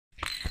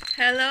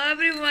Hello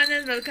everyone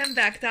and welcome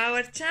back to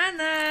our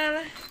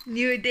channel.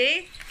 New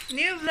day,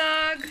 new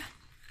vlog.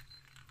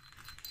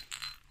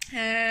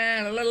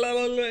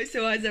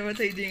 So what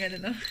are you doing? I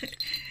don't know.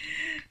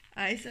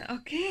 I said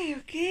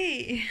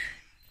okay.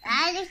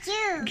 I do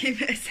too.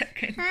 Give me a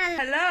second.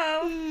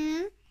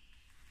 Hello.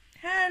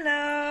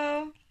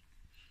 Hello.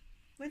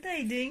 What are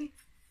you doing?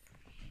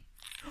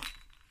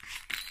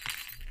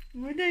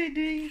 What are you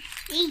doing?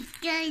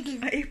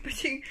 Are you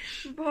putting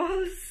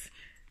balls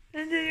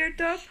under your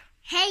top?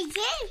 Hey,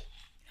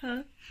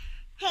 Huh?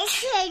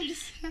 hey,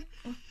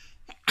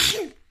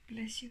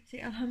 Bless you.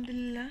 Say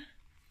Alhamdulillah.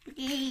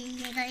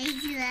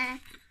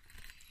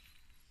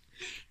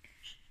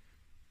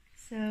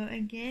 So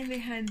again we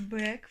had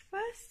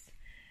breakfast.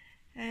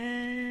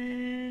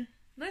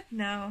 Not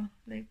now,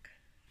 like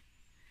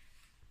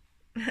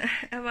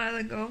a while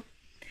ago.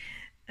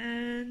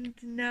 And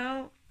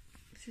now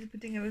she's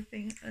putting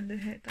everything under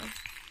her top.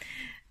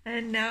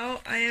 And now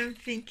I am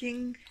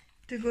thinking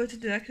to go to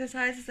do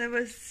exercises. I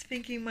was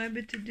thinking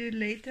maybe to do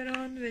later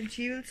on when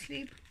she will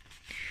sleep,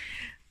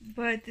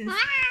 but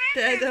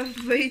instead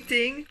of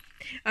waiting,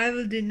 I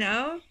will do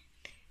now,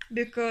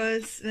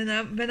 because when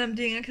I'm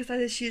doing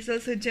exercises, she's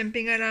also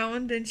jumping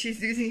around and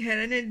she's using her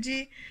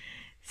energy.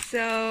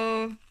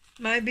 So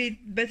might be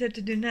better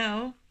to do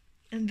now,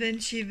 and then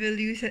she will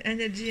use her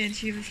energy and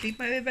she will sleep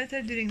maybe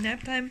better during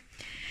nap time,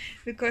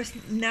 because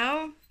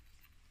now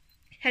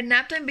her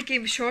nap time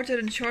became shorter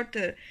and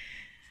shorter.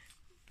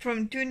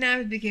 From 2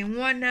 naps became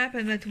 1 nap,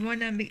 and that 1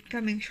 nap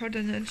becoming shorter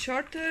and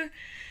shorter.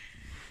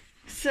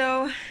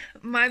 So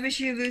maybe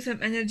she will lose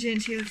some energy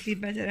and she will sleep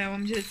better.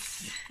 I'm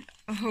just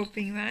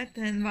hoping that.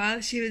 And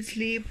while she will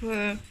sleep,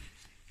 I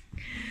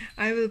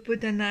will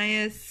put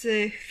Anaya's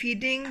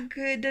feeding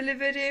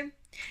delivery,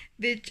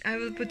 which I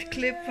will put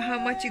clip how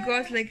much she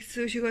got. Like,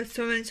 so she got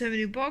so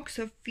many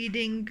boxes of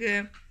feeding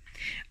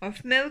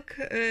of milk,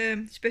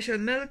 special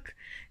milk,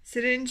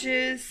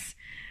 syringes,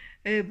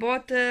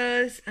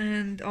 bottles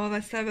and all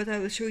that stuff, but I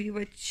will show you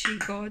what she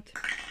got.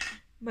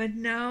 But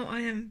now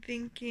I am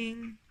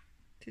thinking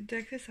to do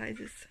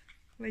exercises.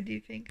 What do you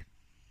think?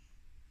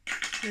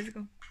 Let's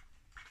go.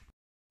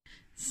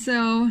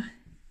 So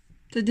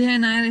today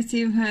I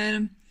received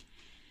her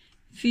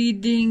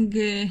feeding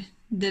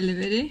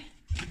delivery.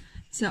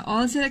 So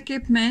all the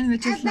equipment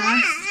which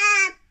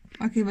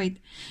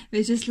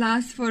is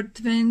last for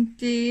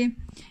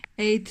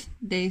 28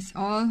 days,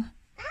 all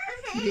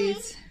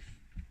these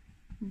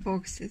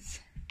boxes.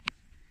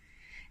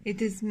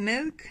 It is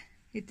milk,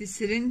 it is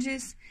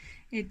syringes,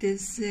 it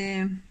is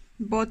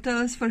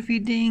bottles for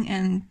feeding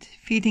and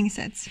feeding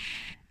sets.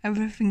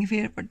 Everything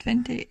here for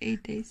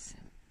 28 days.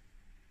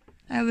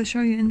 I will show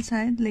you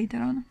inside later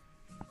on.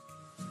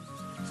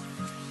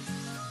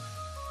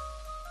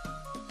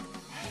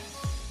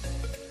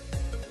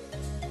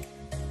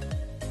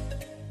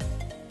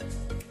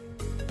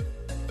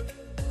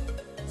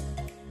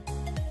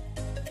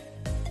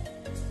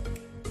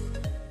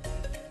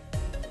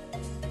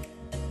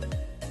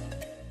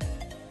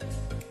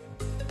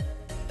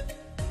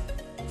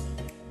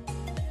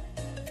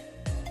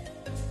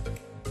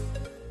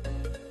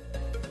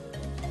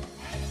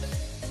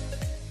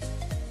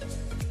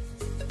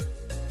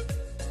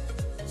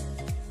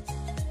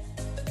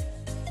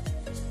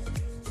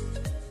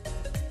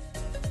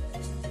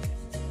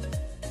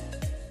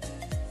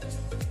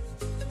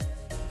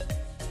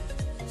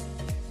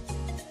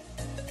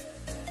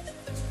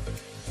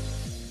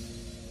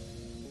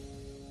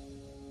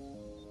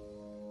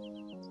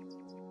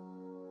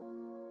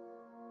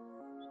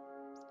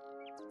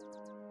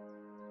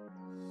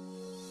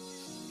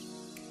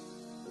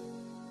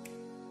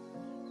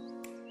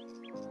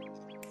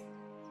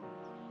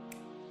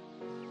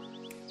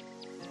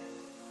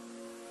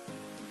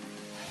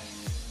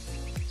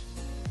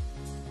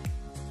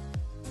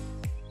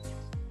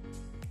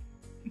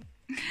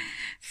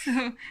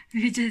 So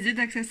we just did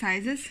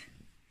exercises.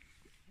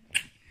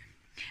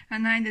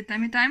 And I did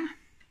tummy time.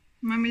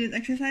 Mommy did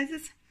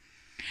exercises.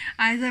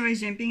 Isa was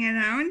jumping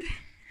around.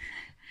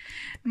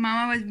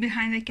 Mama was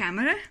behind the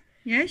camera.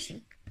 Yes?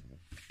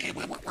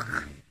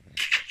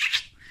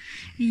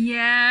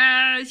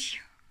 Yes!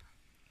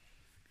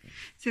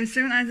 So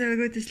soon Isa will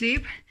go to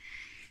sleep.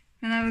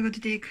 Then I will go to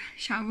take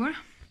shower.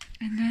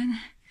 And then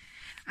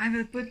I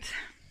will put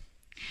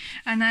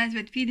a nice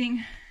wet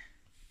feeding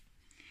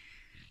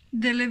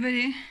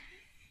delivery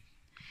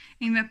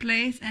in my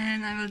place,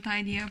 and I will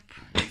tidy up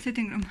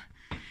sitting room,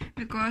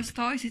 because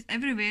toys is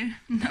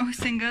everywhere, no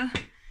single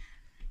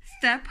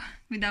step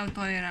without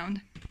toy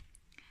around.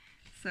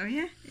 So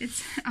yeah,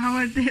 it's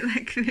our day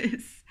like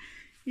this.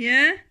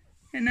 Yeah,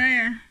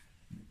 Anaya.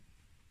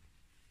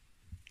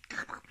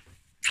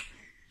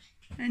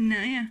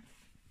 Anaya.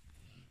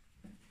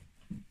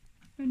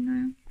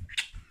 Anaya.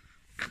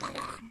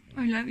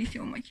 I love you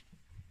so much.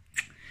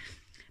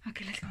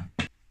 Okay, let's go.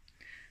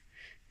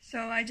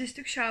 So I just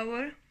took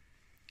shower,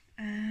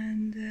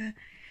 and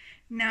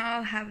now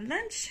I'll have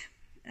lunch,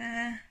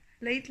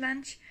 late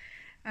lunch.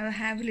 I'll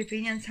have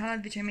Lithuanian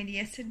salad, which I made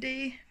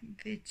yesterday,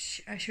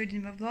 which I showed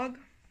in my vlog.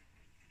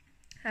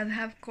 I'll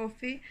have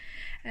coffee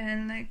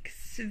and like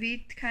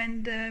sweet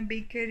kind of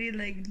bakery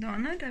like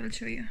donut. I will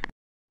show you.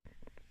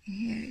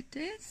 Here it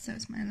is. So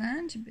it's my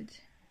lunch, a bit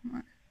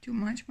too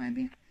much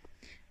maybe.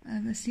 I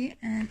will see.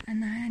 And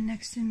Anaya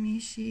next to me,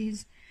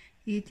 she's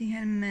eating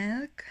her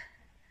milk,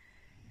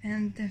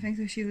 and I think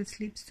so she will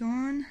sleep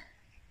soon.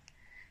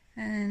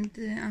 And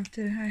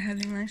after her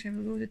having lunch, I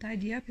will go to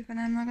tidy up if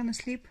I'm not gonna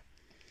sleep.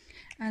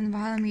 And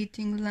while I'm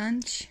eating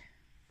lunch,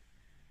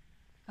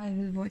 I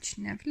will watch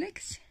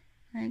Netflix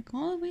like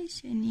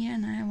always. And yeah,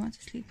 Anaya wants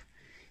to sleep.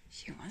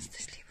 She wants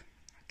to sleep.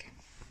 Okay,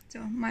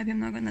 so maybe I'm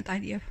not gonna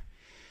tidy up,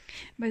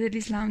 but at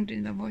least laundry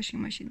in the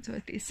washing machine, so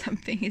at least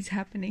something is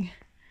happening.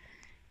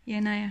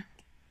 Yeah, Naya.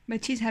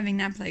 But she's having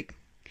nap like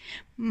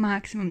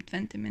maximum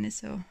 20 minutes,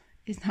 so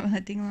it's not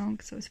anything long,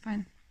 so it's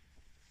fine.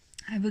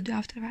 I will do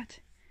after that.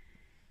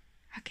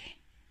 Okay.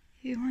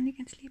 If you want, you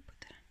can sleep,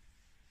 Putra.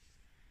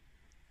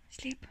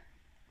 Sleep.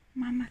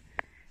 Mama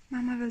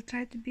will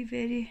try to be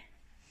very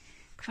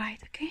quiet,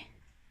 okay?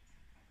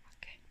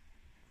 Okay.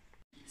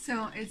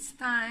 So it's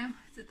time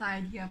to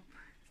tidy up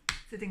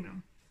sitting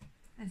room.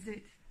 Let's do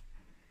it.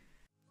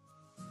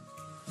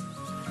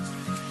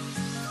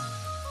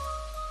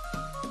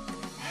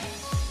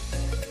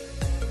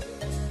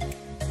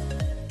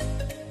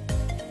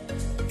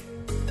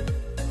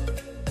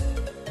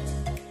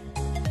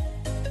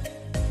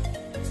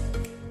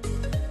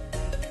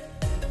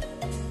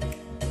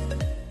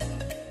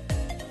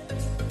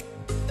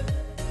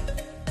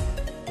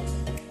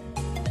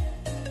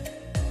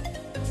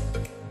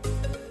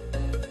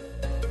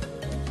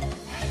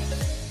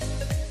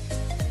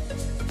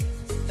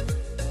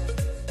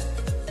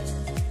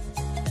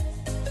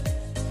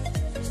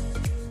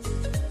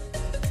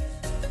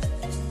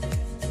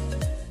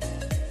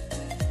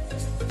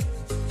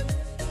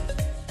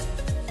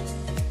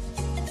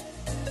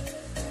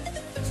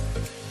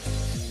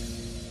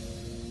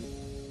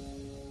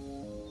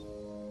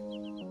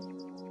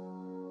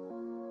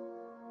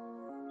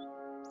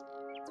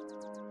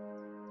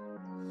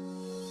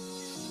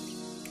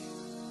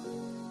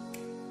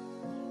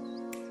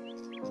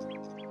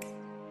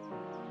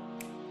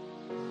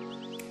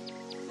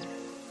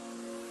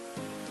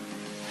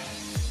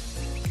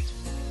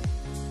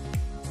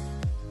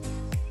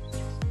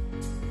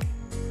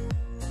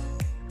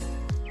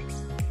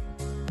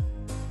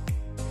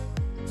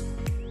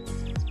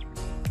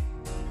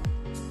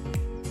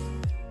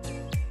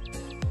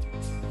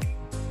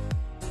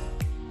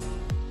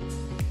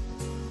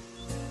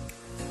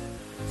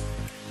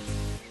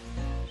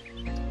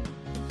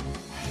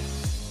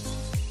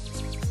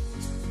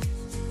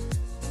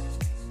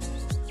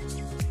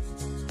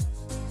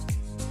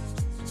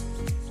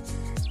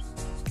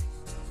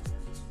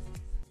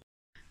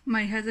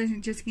 My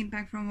husband just came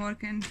back from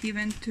work and he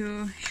went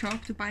to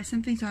shop to buy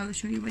something, so I will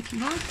show you what he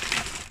bought.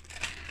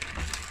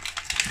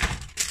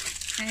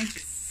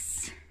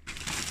 Eggs,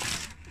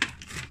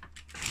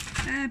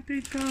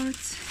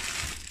 apricots,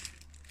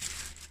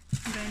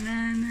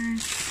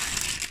 bananas,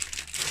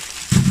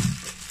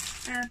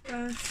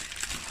 apples,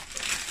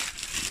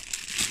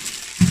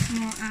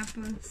 more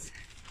apples,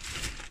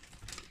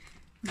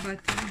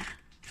 butter,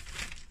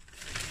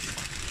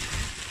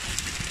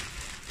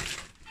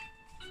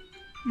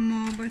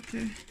 more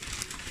butter,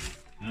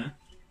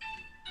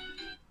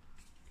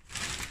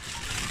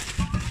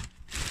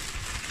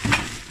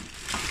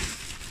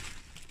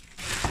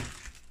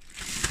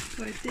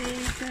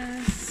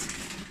 potatoes,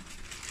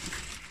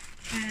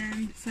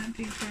 and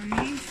something for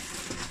me,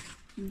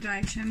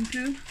 dry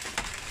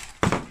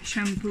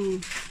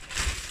shampoo,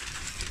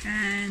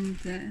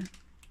 and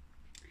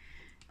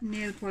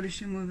nail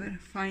polish remover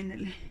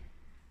finally.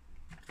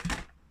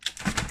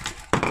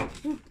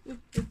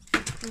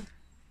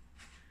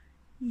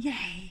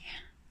 Yay!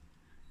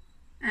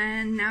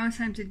 And now it's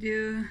time to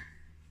do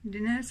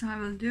dinner, so I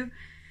will do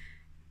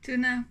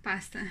tuna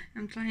pasta.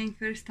 I'm trying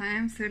first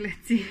time, so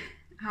let's see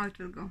how it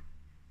will go.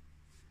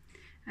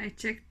 I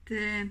checked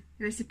the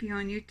recipe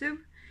on YouTube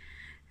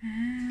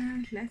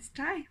and let's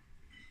try.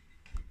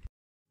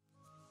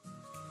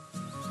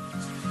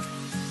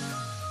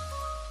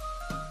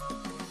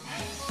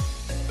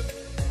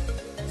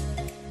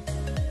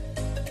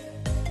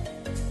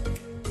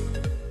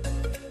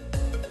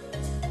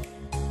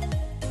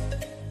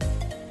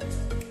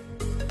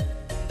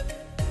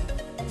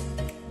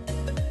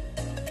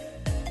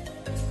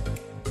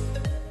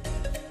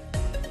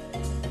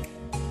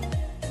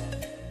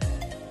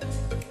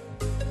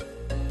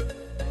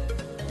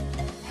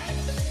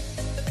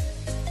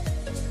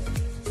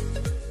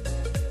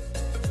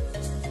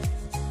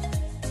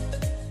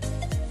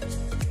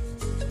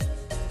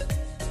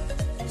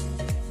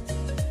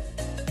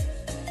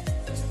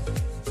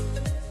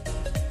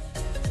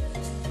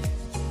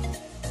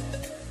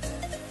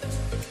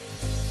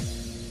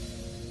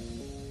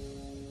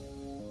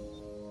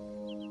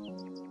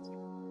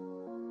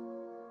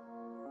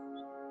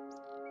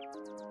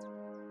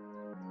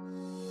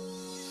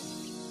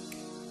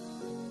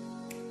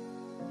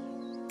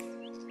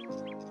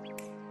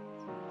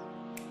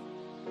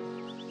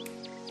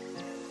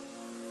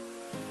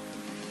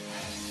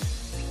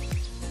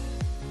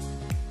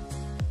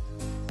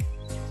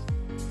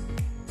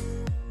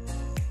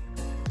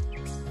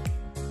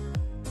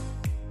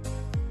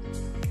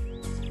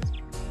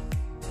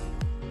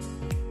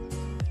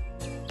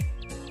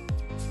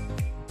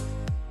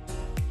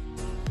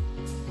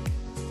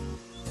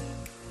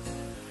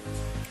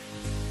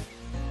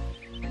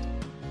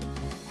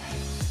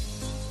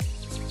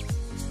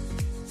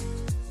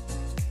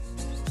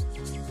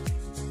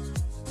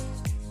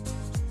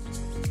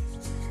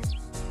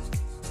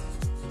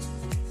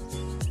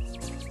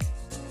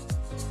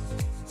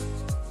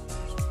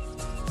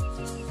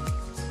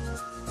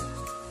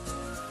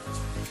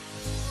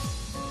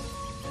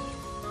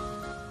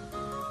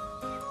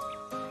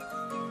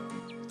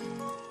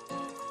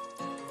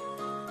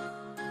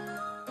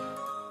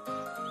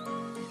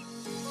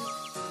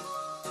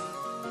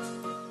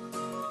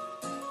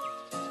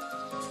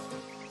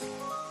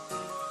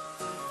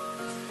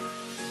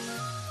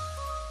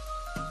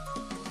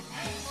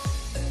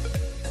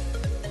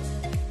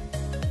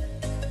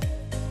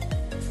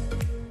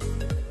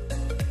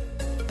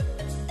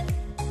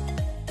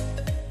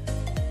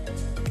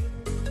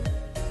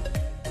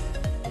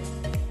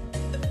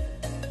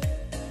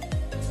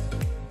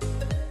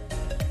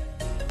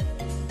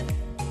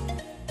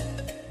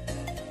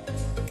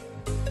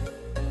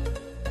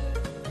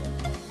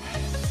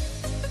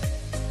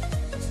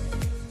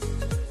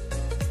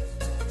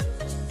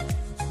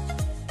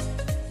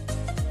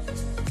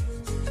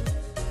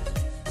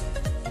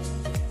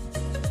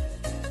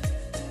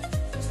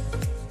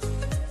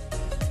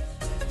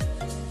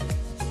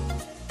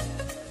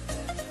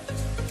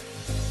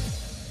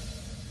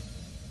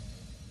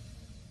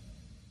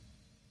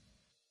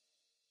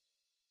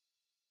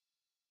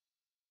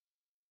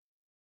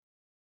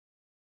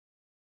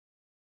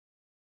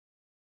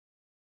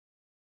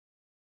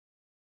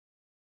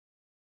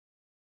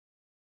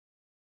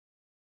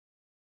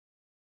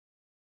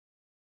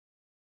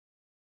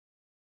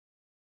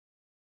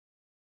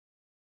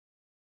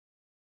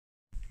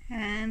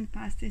 And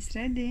pasta is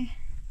ready.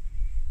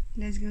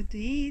 Let's go to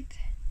eat.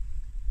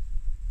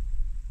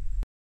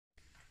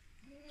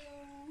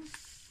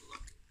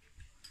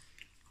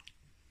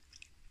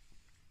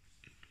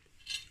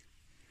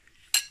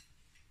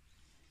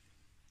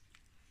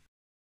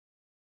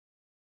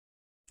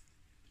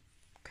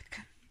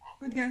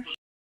 Good girl.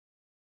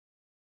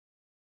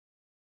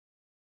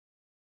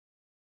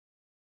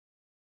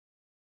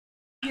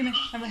 Give me,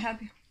 I will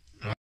help you.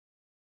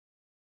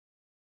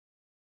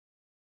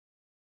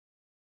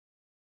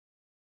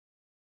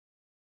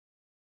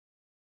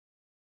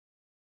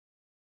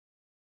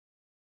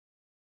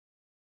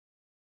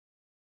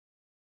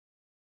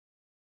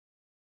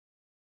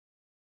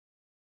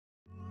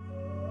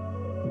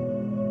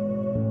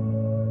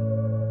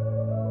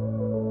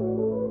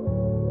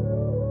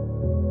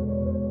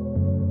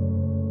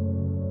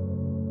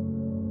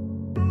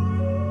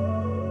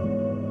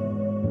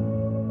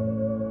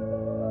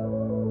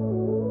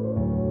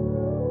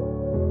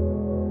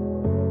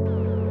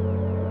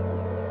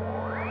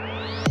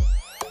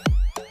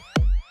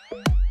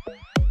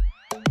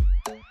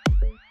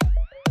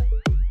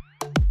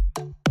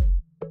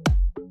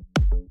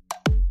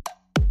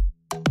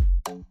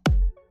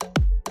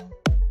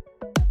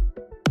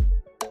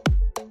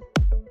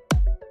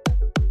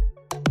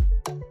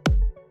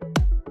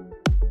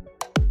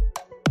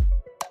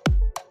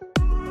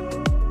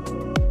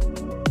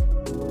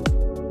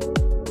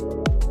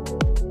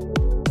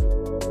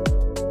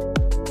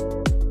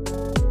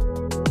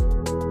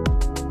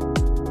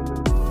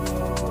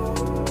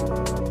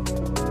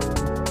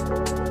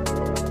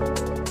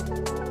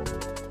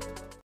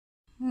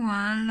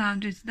 One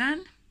laundry is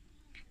done.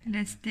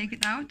 Let's take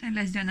it out and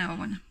let's do another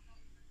one.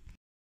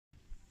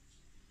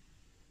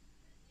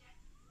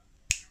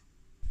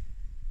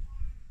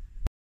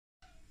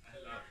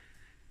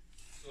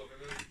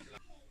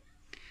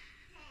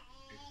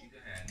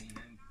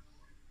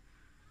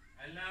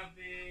 I love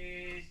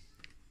this.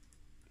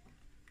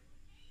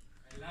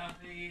 I love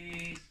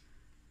this.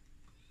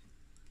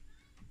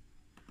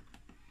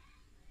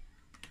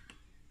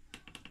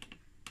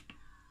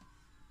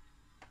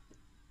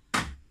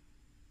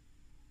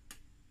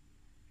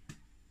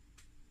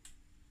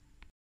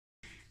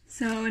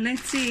 So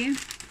let's see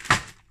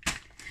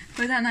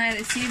what Anaya is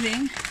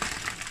receiving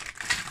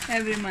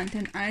every month,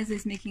 and Eyes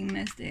is making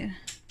mess there.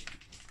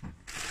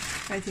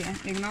 Right here,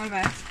 ignore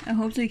that. I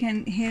hope so you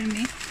can hear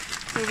me.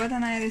 So what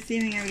Anaya is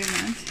receiving every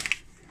month,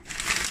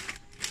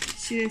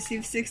 she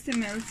receives 60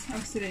 mils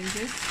of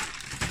syringes.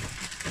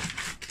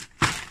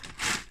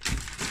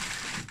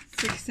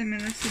 60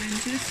 mils of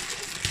syringes.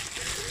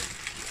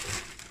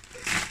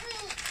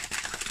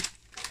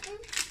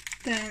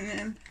 10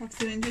 ml of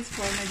syringes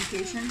for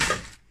medication.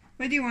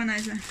 What do you want,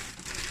 Isa? And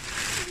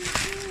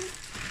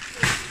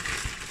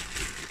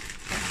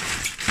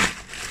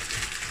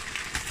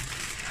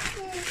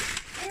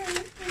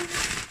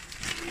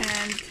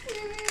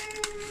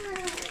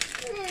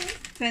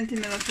 20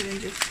 ml of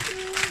syringes.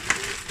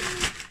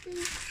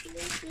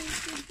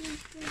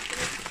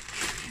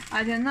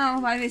 I don't know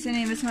why we're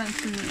sending this one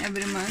to me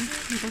every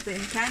month, because they're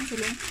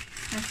canceling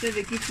and still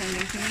they keep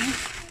sending to me.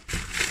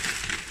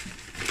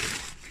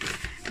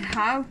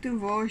 How to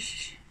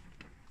wash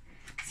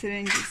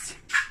syringes.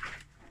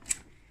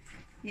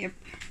 Yep.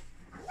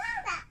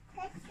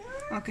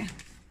 Okay.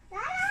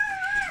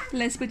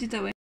 Let's put it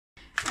away.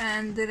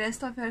 And the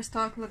rest of her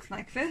stock looks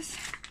like this.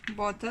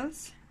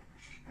 Bottles.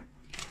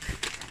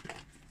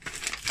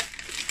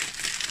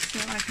 So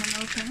I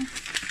can open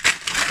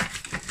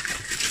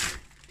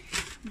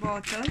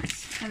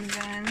bottles, and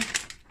then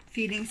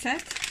feeding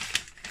set.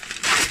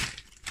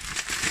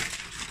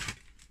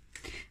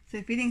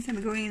 So feeding set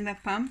going in the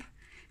pump.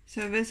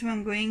 So this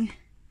one going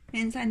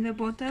inside the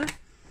bottle,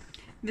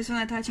 this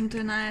one attaching to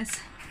Anaya's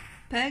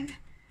peg,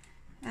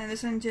 and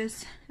this one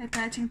just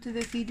attaching to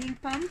the feeding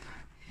pump,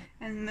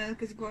 and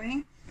milk is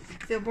going.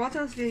 The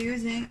bottles we're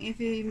using, if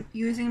you're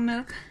using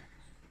milk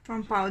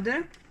from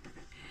powder,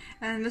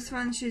 and this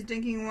one she's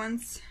drinking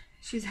once,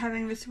 she's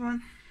having this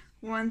one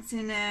once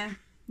in a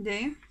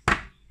day,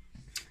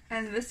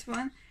 and this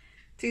one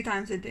 3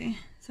 times a day.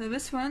 So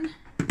this one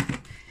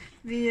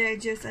we are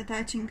just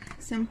attaching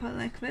simple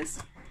like this,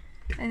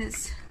 and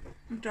it's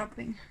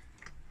dropping.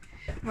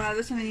 Well,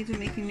 this one I need to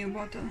make a new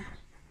bottle.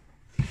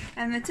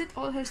 And that's it,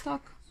 all her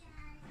stock.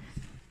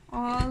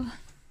 All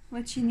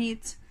what she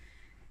needs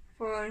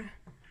for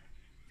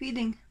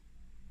feeding.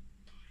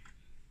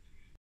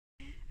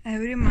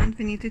 Every month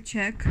we need to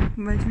check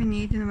what we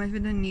need and what we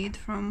don't need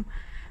from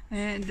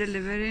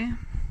delivery.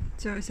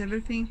 So it's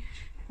everything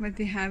what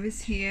we have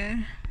is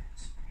here.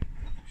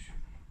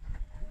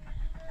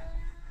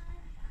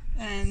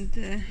 And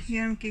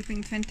here I'm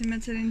keeping 20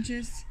 ml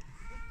syringes.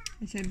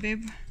 It's a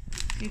bib.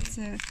 It's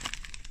a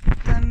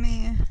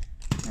tummy,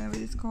 what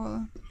is it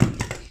called?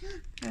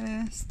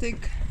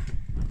 Stick.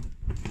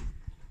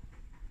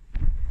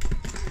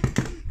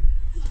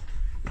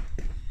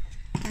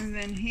 And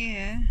then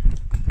here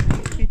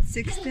it's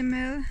 60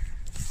 ml.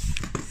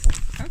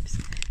 Oops,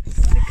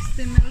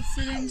 60 ml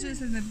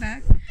syringes at the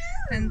back,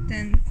 and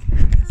 10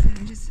 ml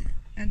syringes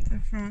at the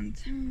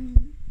front.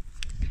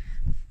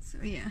 So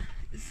yeah,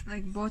 it's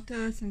like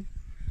bottles and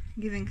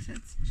giving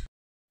sets.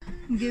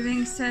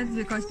 Giving sets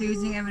because we're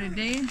using every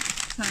day,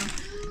 so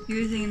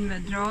using in the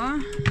drawer.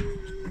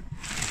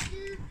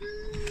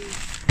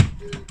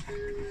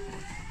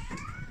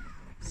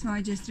 So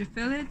I just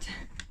refill it,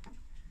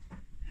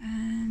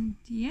 and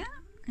yeah,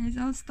 it's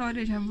all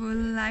storage. I would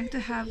like to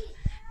have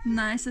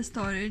nicer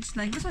storage.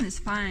 Like this one is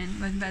fine,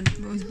 but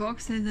those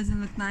boxes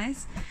doesn't look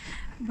nice.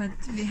 But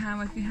we have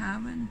what we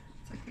have, and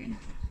it's okay.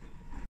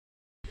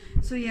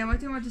 So yeah,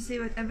 what I want to say,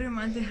 but every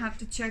month we have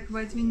to check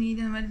what we need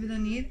and what we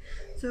don't need.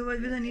 So what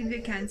we don't need,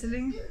 we're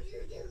cancelling.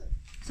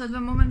 So at the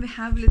moment we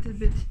have a little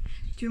bit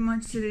too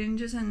much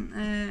syringes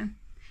and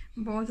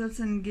bottles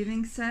and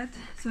giving set.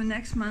 So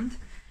next month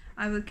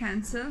I will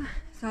cancel.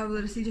 So I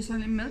will receive just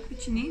only milk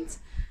which she needs.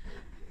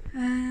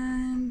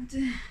 And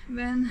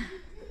when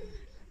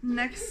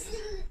not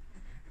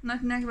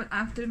next but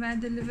after that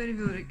delivery,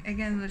 we will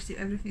again receive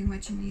everything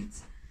what she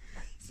needs.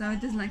 So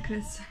it is like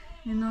this,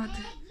 we're not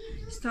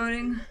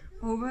storing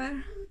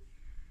over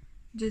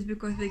just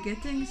because we're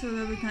getting. So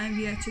every time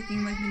we are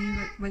checking what we need,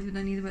 what we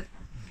don't need. But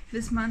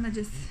this month I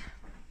just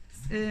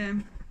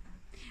not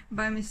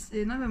by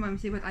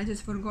mistake, but I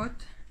just forgot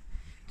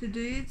to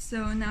do it.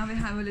 So now we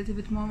have a little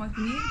bit more what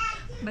we need,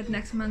 but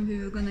next month we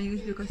were gonna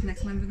use, because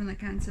next month we're gonna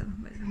cancel,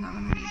 but we're not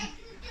gonna need.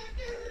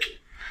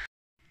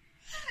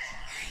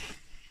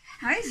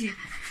 How is it?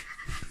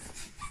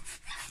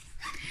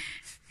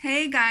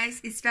 Hey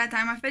guys, it's that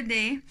time of the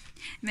day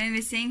when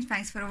we're saying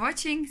thanks for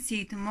watching. See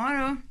you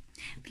tomorrow.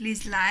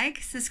 Please like,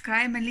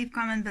 subscribe and leave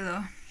comment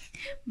below.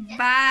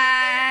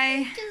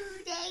 Bye.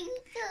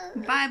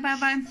 Bye bye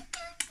bye.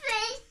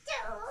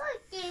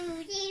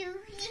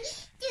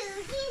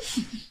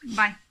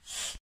 Bye.